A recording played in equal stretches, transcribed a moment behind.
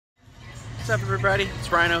What's up, everybody?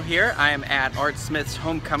 It's Rhino here. I am at Art Smith's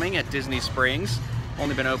Homecoming at Disney Springs.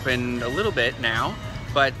 Only been open a little bit now,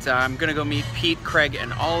 but I'm gonna go meet Pete, Craig,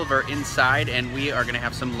 and Oliver inside, and we are gonna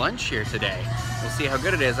have some lunch here today. We'll see how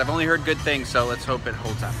good it is. I've only heard good things, so let's hope it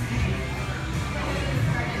holds up.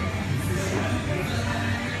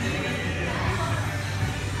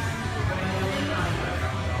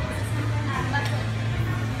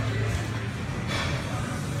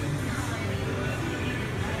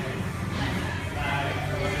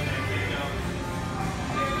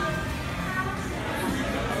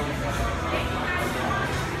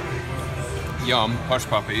 Yum, Hush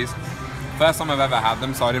Puppies. First time I've ever had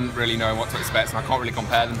them, so I didn't really know what to expect, and I can't really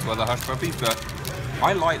compare them to other Hush Puppies, but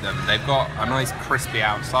I like them. They've got a nice crispy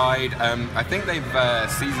outside. I think they've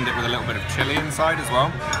seasoned it with a little bit of chili inside as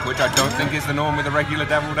well, which I don't think is the norm with a regular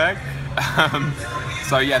deviled egg.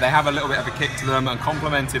 So yeah, they have a little bit of a kick to them and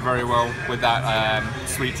complemented very well with that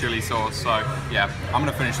sweet chili sauce. So yeah, I'm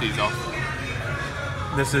gonna finish these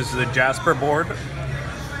off. This is the Jasper board.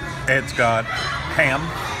 It's got ham,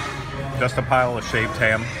 just a pile of shaved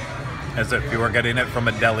ham, as if you were getting it from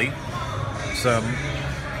a deli. Some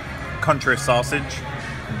country sausage,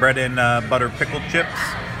 bread and butter pickled chips,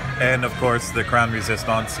 and of course the Crown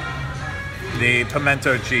Resistance. The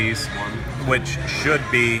pimento cheese, which should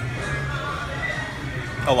be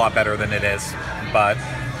a lot better than it is, but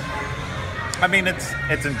I mean it's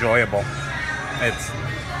enjoyable. It's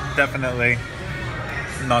definitely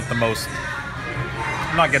not the most,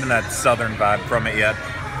 I'm not getting that southern vibe from it yet.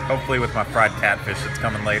 Hopefully with my fried catfish that's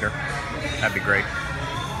coming later. That'd be great.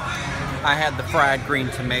 I had the fried green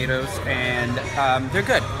tomatoes, and they're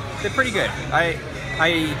good. They're pretty good.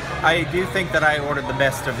 I do think that I ordered the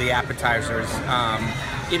best of the appetizers.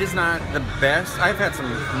 It is not the best. I've had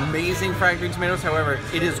some amazing fried green tomatoes, however,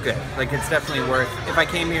 it is good. Like, it's definitely worth, if I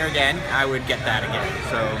came here again, I would get that again.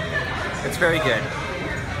 So, it's very good.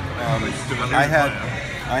 I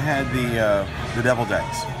had the deviled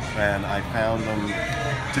eggs, and I found them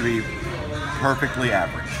to be perfectly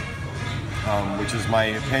average, which is my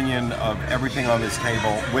opinion of everything on this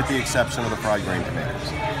table, with the exception of the fried green tomatoes,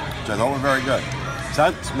 which I thought were very good.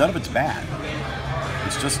 So none of it's bad.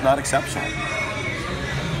 It's just not exceptional.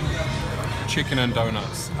 Chicken and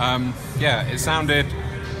donuts. Yeah, it sounded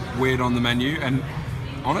weird on the menu, and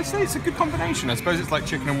honestly, it's a good combination. I suppose it's like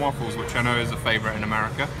chicken and waffles, which I know is a favorite in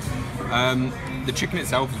America. The chicken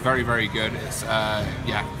itself is very, very good. It's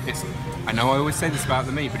yeah, I know I always say this about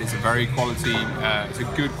the meat, but it's a very quality, it's a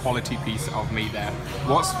good quality piece of meat there.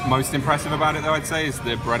 What's most impressive about it, though, I'd say, is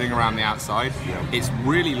the breading around the outside. Yeah. It's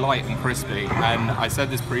really light and crispy, and I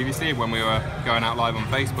said this previously when we were going out live on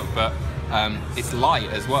Facebook, but it's light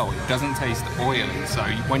as well. It doesn't taste oily, so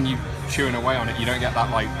when you're chewing away on it, you don't get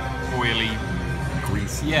that like oily,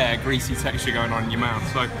 greasy texture going on in your mouth.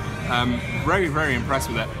 So very, very impressed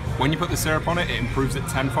with it. When you put the syrup on it, it improves it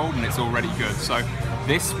tenfold, and it's already good. So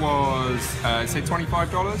this was, say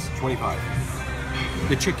 $25? 25.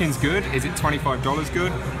 The chicken's good. Is it $25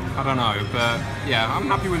 good? I don't know, but yeah, I'm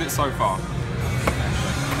happy with it so far.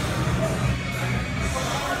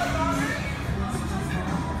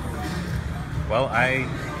 Well, I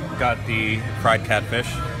got the fried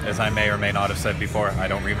catfish, as I may or may not have said before. I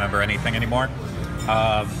don't remember anything anymore.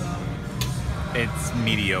 It's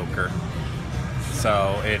mediocre.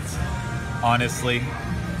 So it's, honestly,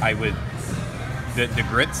 the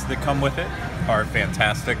grits that come with it are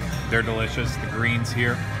fantastic. They're delicious. The greens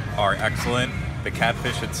here are excellent. The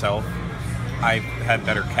catfish itself, I've had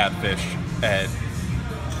better catfish at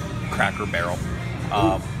Cracker Barrel.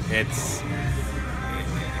 It's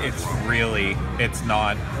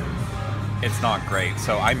not great.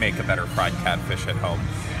 So I make a better fried catfish at home,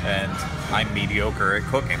 and I'm mediocre at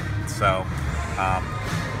cooking. So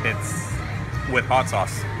it's, with hot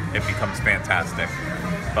sauce, it becomes fantastic.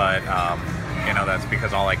 But you know, that's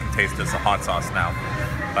because all I can taste is the hot sauce now.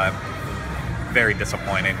 But very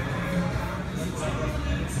disappointing.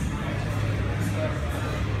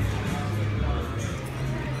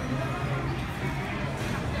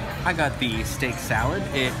 I got the steak salad.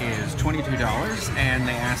 It is $22, and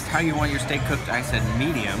they asked how you want your steak cooked. I said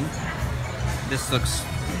medium. This looks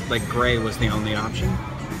like gray was the only option,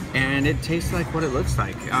 and it tastes like what it looks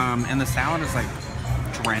like. And the salad is like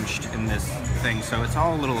drenched in this thing, so it's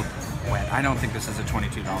all a little wet. I don't think this is a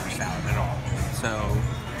 $22 salad at all. So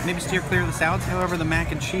maybe steer clear of the salads. However, the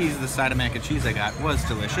mac and cheese, the side of mac and cheese I got, was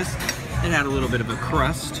delicious. It had a little bit of a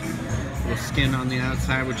crust, a little skin on the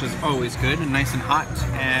outside, which is always good, and nice and hot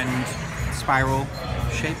and spiral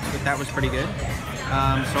shaped, but that was pretty good.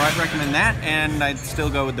 So I'd recommend that, and I'd still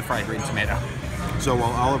go with the fried green tomato. So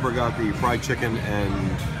while Oliver got the fried chicken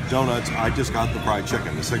and donuts, I just got the fried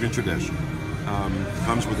chicken, the signature dish.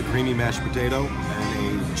 Comes with a creamy mashed potato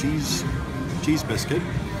and a cheese biscuit.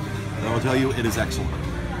 And I will tell you, it is excellent.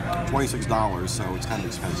 $26, so it's kind of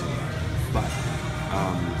expensive. But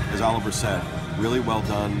as Oliver said, really well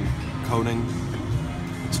done coating.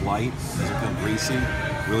 It's light, doesn't feel greasy,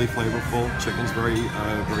 really flavorful. Chicken's very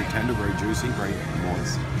tender, very juicy, very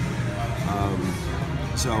moist.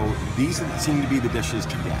 So these seem to be the dishes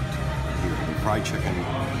to get here. The fried chicken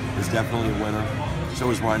is definitely a winner. So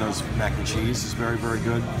is Rhino's mac and cheese is very, very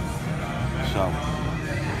good. So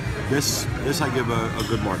this I give a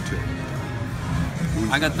good mark to.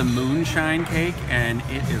 I got the moonshine cake, and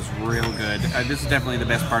it is real good. This is definitely the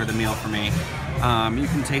best part of the meal for me. You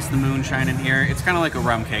can taste the moonshine in here. It's kind of like a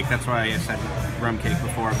rum cake. That's why I said rum cake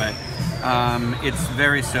before, but it's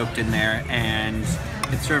very soaked in there, and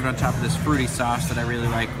it's served on top of this fruity sauce that I really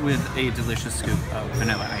like with a delicious scoop of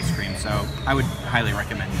vanilla ice cream. So I would highly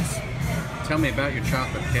recommend this. Tell me about your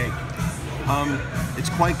chocolate cake. It's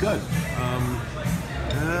quite good.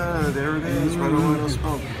 There it is, right on Rhino's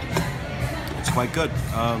smoke. It's quite good.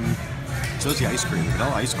 So is the ice cream. The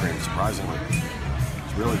vanilla ice cream, surprisingly.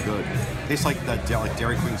 It's really good. Tastes like that like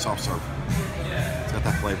Dairy Queen soft serve. It's got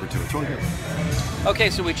that flavor to it. It's really good. Okay,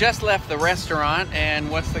 so we just left the restaurant,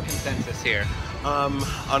 and what's the consensus here?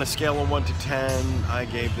 On a scale of 1 to 10, I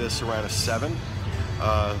gave this around a 7.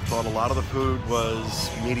 Thought a lot of the food was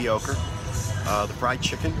mediocre. The fried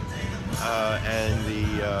chicken and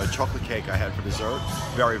the chocolate cake I had for dessert,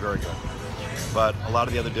 very, very good. But a lot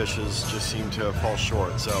of the other dishes just seem to fall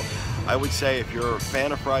short. So I would say if you're a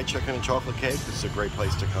fan of fried chicken and chocolate cake, this is a great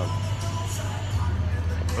place to come.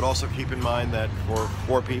 But also keep in mind that for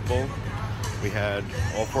 4 people, we had,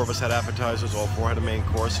 all 4 of us had appetizers, all 4 had a main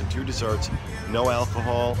course and 2 desserts, no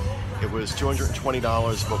alcohol. It was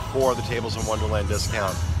 $220 before the Tables in Wonderland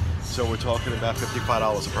discount. So we're talking about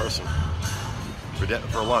 $55 a person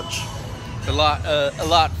for lunch. It's a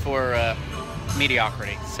lot for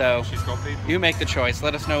mediocrity. So She's got people. you make the choice.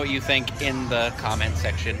 Let us know what you think in the comment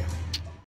section.